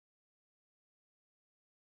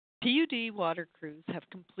PUD water crews have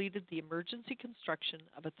completed the emergency construction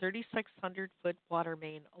of a 3,600-foot water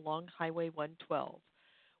main along Highway 112.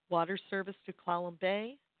 Water service to Clallam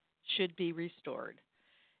Bay should be restored.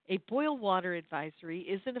 A boil water advisory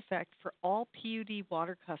is in effect for all PUD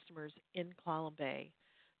water customers in Clallam Bay.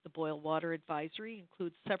 The boil water advisory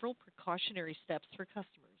includes several precautionary steps for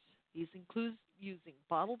customers. These include using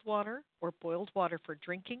bottled water or boiled water for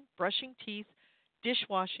drinking, brushing teeth,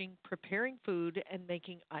 dishwashing, preparing food, and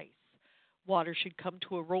making ice. Water should come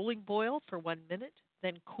to a rolling boil for 1 minute,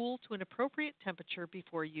 then cool to an appropriate temperature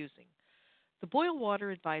before using. The boil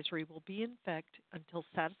water advisory will be in effect until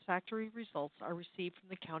satisfactory results are received from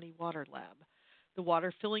the County Water Lab. The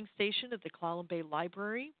water filling station at the Clallam Bay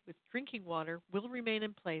Library with drinking water will remain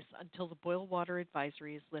in place until the boil water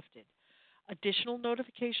advisory is lifted. Additional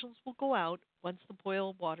notifications will go out once the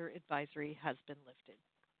boil water advisory has been lifted.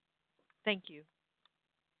 Thank you.